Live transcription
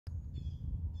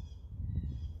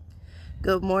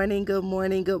Good morning, good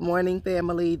morning, good morning,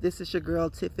 family. This is your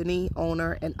girl, Tiffany,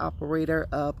 owner and operator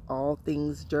of all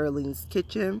things Jerling's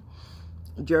Kitchen,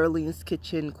 Jerling's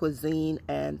Kitchen Cuisine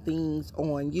and things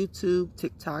on YouTube,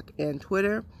 TikTok, and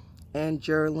Twitter, and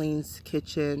Jerling's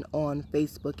Kitchen on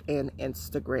Facebook and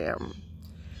Instagram.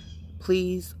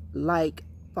 Please like,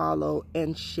 follow,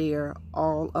 and share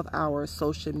all of our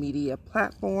social media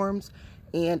platforms.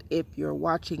 And if you're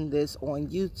watching this on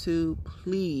YouTube,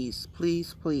 please,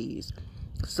 please, please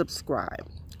subscribe,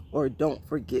 or don't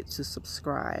forget to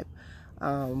subscribe,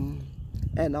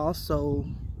 and also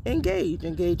engage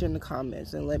in the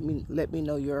comments and let me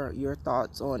know your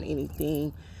thoughts on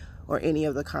anything or any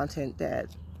of the content that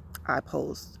I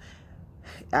post.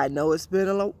 I know it's been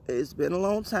a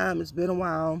long time, it's been a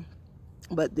while,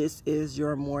 but this is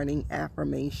your morning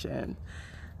affirmation.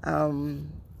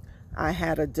 I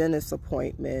had a dentist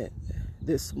appointment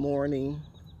this morning,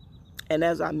 and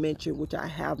as I mentioned, which I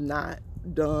have not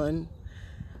done,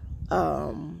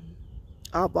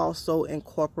 I've also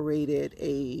incorporated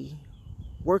a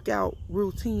workout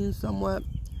routine somewhat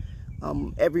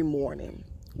every morning,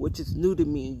 which is new to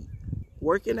me.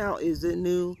 Working out isn't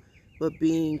new, but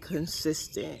being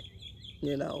consistent,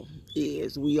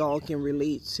 is. We all can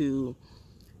relate to,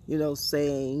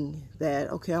 saying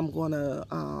that, okay, I'm gonna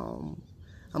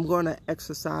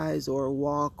exercise or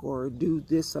walk or do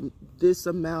this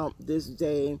amount this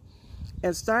day.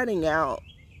 And starting out,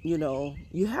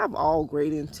 you have all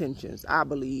great intentions. I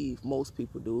believe most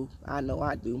people do. I know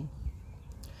I do.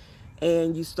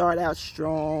 And you start out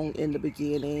strong in the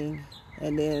beginning,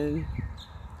 and then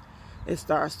it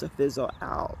starts to fizzle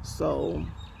out. So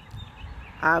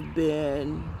I've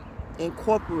been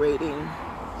incorporating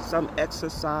some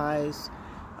exercise,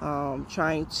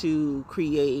 trying to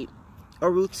create a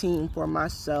routine for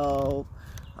myself,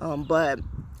 but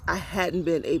I hadn't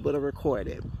been able to record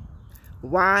it.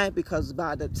 Why? Because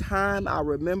by the time I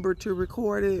remember to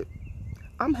record it,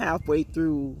 I'm halfway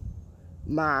through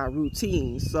my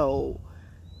routine. So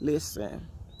listen,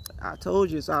 I told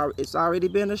you it's already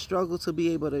been a struggle to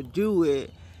be able to do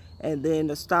it, and then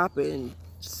to stop and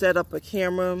set up a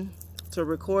camera to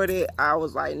record it, I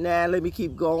was like, nah, let me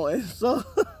keep going. So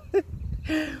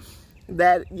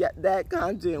that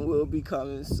content will be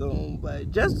coming soon,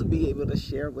 but just to be able to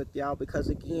share with y'all, because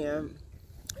again,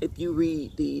 if you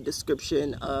read the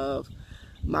description of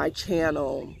my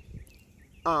channel,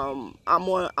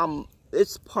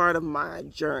 it's part of my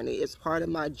journey. It's part of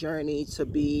my journey to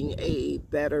being a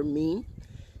better me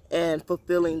and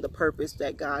fulfilling the purpose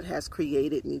that God has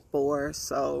created me for.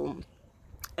 So,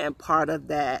 and part of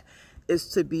that is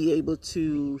to be able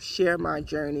to share my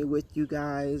journey with you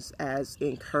guys as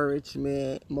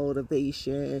encouragement,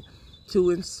 motivation, to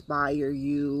inspire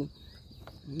you,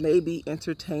 maybe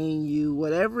entertain you,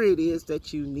 whatever it is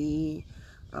that you need.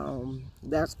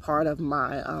 That's part of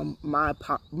my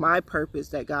purpose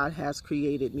that God has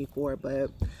created me for.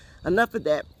 But enough of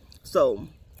that. So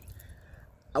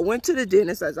I went to the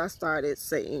dentist, as I started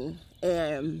saying,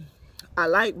 and I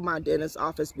like my dentist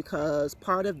office because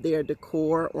part of their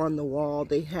decor on the wall,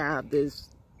 they have this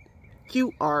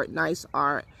cute art, nice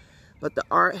art, but the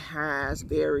art has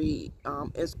very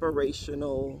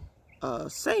inspirational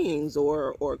sayings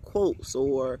or quotes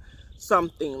or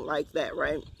something like that,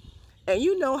 right? And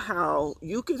you know how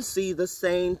you can see the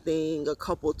same thing a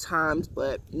couple times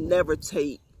but never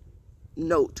take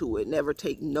note to it, never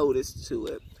take notice to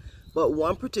it. But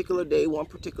one particular day, one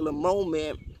particular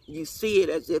moment, you see it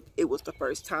as if it was the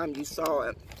first time you saw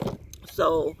it.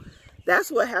 So that's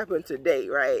what happened today,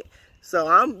 right? So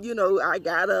I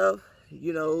got up,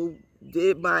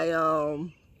 did my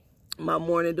my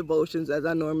morning devotions as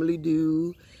I normally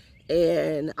do,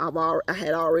 and I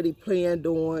had already planned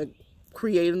on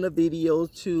creating a video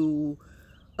to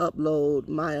upload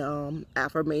my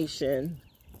affirmation,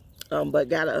 but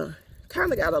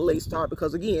kind of got a late start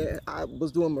because again I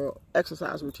was doing my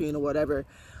exercise routine or whatever,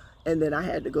 and then I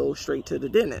had to go straight to the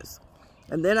dentist.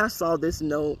 And then I saw this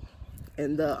note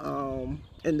in the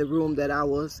room that I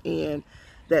was in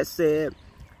that said,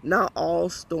 "Not all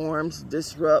storms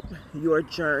disrupt your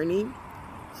journey.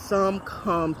 Some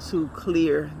come to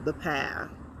clear the path."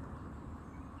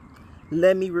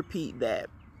 Let me repeat that.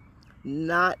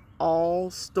 Not all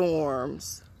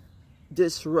storms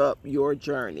disrupt your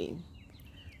journey.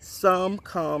 Some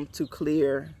come to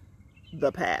clear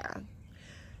the path.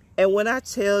 And when I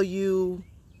tell you,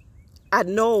 I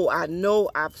know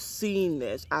I've seen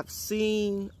this. I've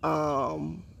seen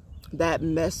that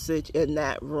message in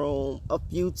that room a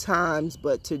few times,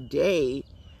 but today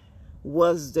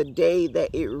was the day that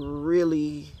it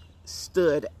really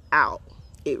stood out.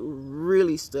 It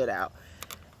really stood out.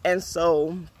 And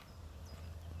so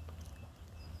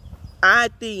I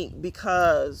think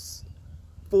because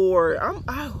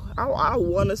I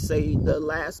want to say the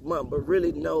last month, but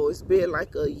really no, it's been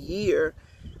like a year,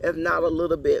 if not a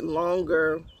little bit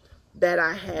longer, that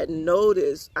I had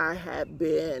noticed I had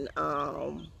been,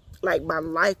 like my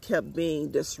life kept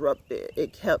being disrupted.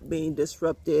 It kept being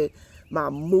disrupted. My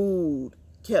mood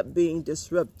kept being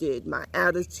disrupted. My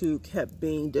attitude kept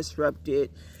being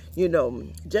disrupted. You know,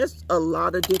 just a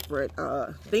lot of different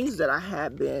things that I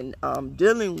had been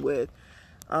dealing with.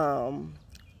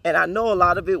 And I know a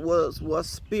lot of it was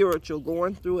spiritual.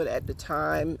 Going through it at the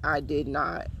time, I did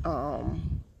not,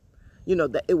 you know,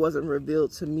 that it wasn't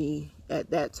revealed to me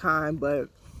at that time, but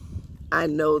I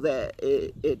know that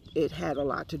it had a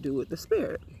lot to do with the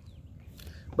spirit.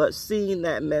 But seeing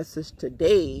that message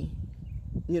today,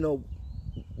 you know,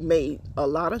 made a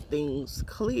lot of things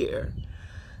clear.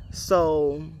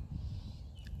 So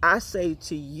I say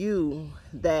to you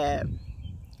that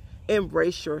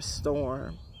embrace your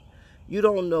storm. You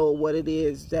don't know what it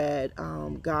is that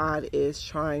God is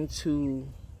trying to,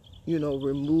 you know,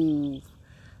 remove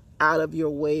out of your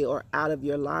way or out of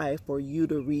your life for you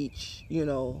to reach, you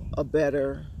know, a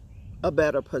better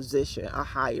position, a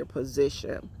higher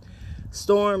position.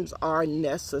 Storms are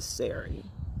necessary.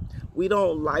 We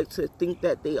don't like to think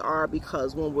that they are,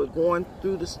 because when we're going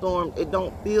through the storm, it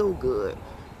don't feel good.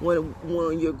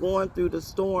 When you're going through the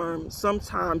storm,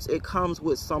 sometimes it comes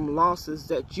with some losses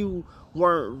that you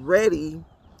weren't ready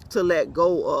to let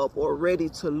go of or ready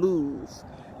to lose.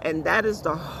 And that is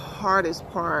the hardest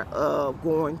part of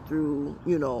going through,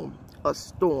 you know, a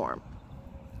storm.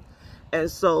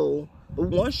 And so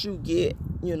once you get,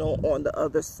 you know, on the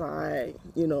other side,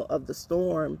 you know, of the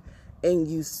storm, and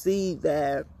you see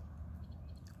that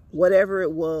whatever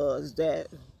it was that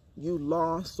you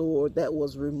lost or that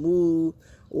was removed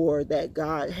or that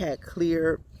God had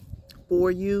cleared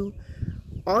for you,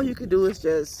 all you can do is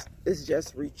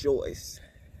just rejoice,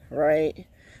 right?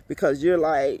 Because you're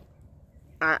like,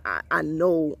 I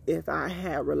know if I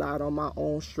had relied on my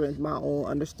own strength, my own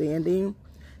understanding,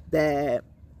 that,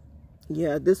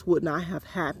 yeah, this would not have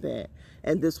happened,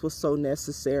 and this was so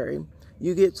necessary.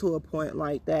 You get to a point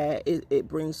like that, it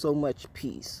brings so much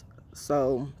peace.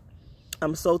 So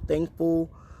I'm so thankful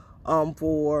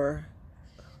for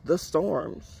the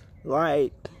storms.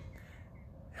 Like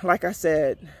I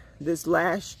said, this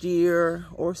last year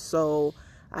or so,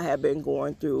 I have been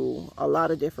going through a lot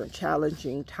of different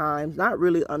challenging times, not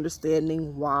really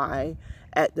understanding why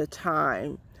at the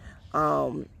time.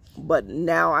 But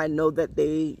now I know that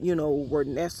they, you know, were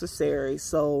necessary.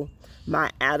 So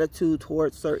my attitude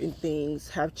towards certain things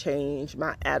have changed.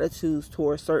 My attitudes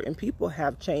towards certain people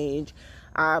have changed.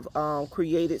 I've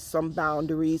created some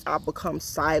boundaries. I've become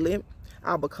silent.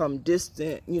 I've become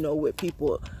distant, you know, with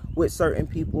people, with certain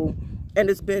people. And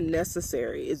it's been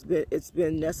necessary. It's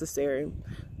been necessary.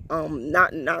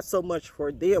 Not so much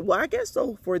for them. Well, I guess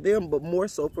so for them, but more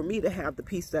so for me to have the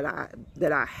peace that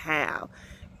I have,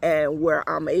 and where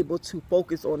I'm able to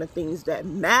focus on the things that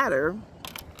matter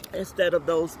instead of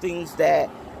those things that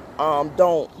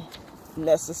don't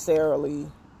necessarily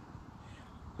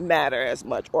matter as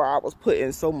much, or I was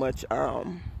putting so much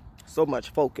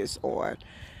focus on.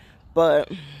 But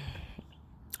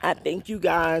I thank you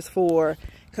guys for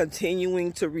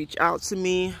continuing to reach out to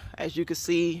me. As you can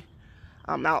see,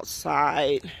 I'm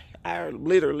outside. I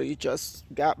literally just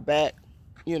got back,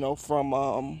 you know,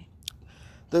 from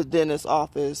the dentist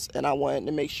office, and I wanted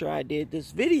to make sure I did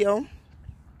this video.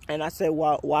 And I said,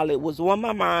 while it was on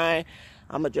my mind,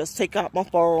 I'm gonna just take out my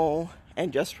phone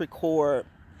and just record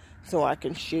so I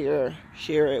can share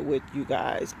it with you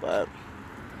guys. But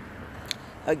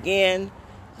again,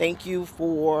 thank you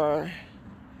for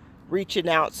reaching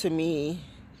out to me.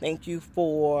 Thank you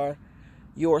for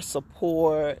your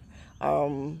support.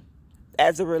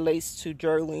 As it relates to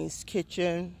Jerlene's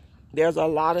Kitchen, there's a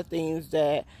lot of things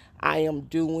that I am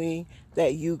doing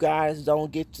that you guys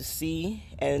don't get to see,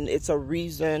 and it's a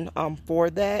reason for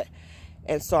that.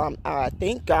 And so I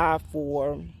thank God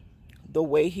for the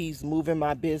way he's moving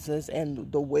my business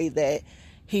and the way that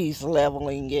he's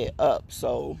leveling it up.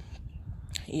 So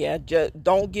yeah, just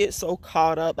don't get so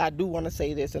caught up. I do want to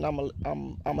say this, and I'm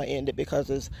gonna end it because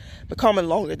it's becoming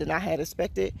longer than I had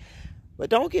expected. But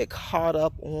don't get caught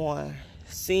up on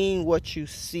seeing what you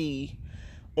see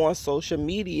on social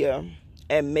media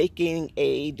and making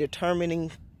a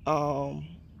determining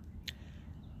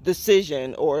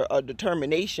decision or a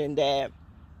determination that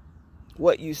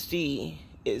what you see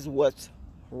is what's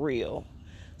real.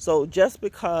 So just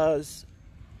because,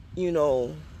 you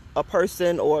know, a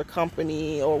person or a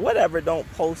company or whatever don't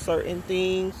post certain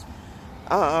things,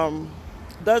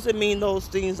 doesn't mean those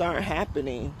things aren't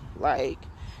happening. Like,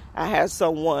 I had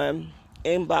someone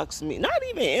inbox me, not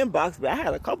even inbox me, I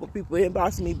had a couple people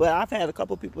inbox me, but I've had a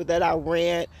couple people that I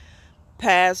ran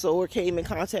past or came in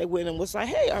contact with and was like,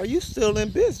 hey, are you still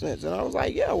in business? And I was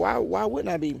like, yeah, why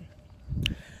wouldn't I be?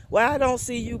 Well, I don't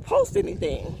see you post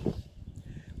anything.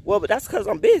 Well, but that's because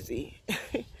I'm busy.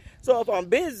 So if I'm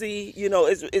busy, you know,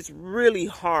 it's really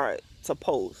hard to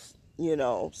post, you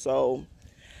know. So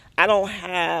I don't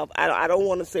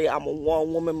want to say I'm a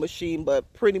one-woman machine,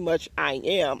 but pretty much I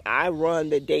am. I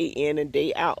run the day in and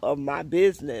day out of my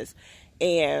business.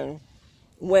 And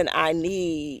when I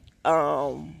need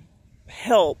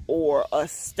help or a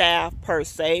staff per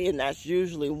se, and that's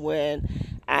usually when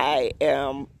I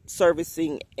am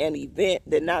servicing an event,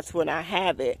 then that's when I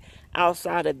have it.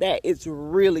 Outside of that, it's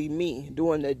really me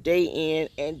doing the day in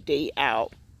and day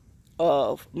out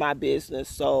of my business.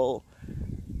 So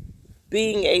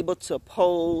being able to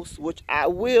post, which I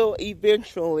will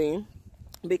eventually,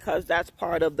 because that's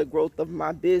part of the growth of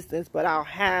my business, but I'll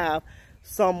have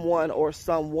someone or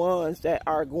someones that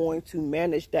are going to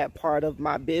manage that part of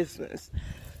my business.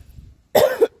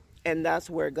 And that's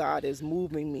where God is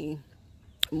moving me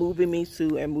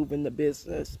to, and moving the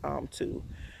business to.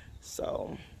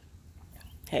 So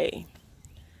hey,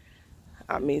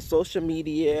 I mean, social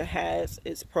media has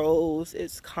its pros,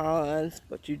 its cons,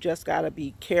 but you just got to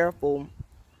be careful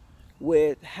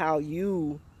with how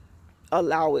you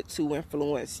allow it to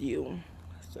influence you.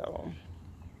 So,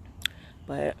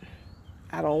 but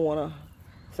I don't want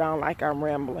to sound like I'm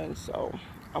rambling, so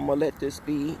I'm going to let this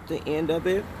be the end of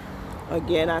it.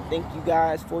 Again, I thank you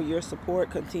guys for your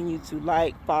support. Continue to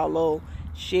like, follow,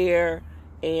 share,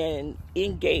 and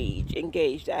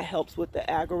engage. That helps with the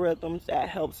algorithms. That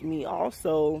helps me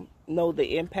also know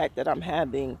the impact that I'm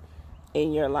having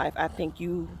in your life. I thank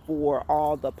you for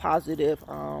all the positive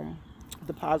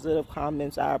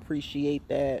comments. I appreciate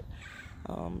that.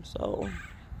 So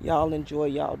y'all enjoy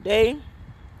y'all day.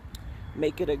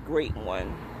 Make it a great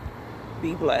one.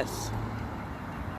 Be blessed.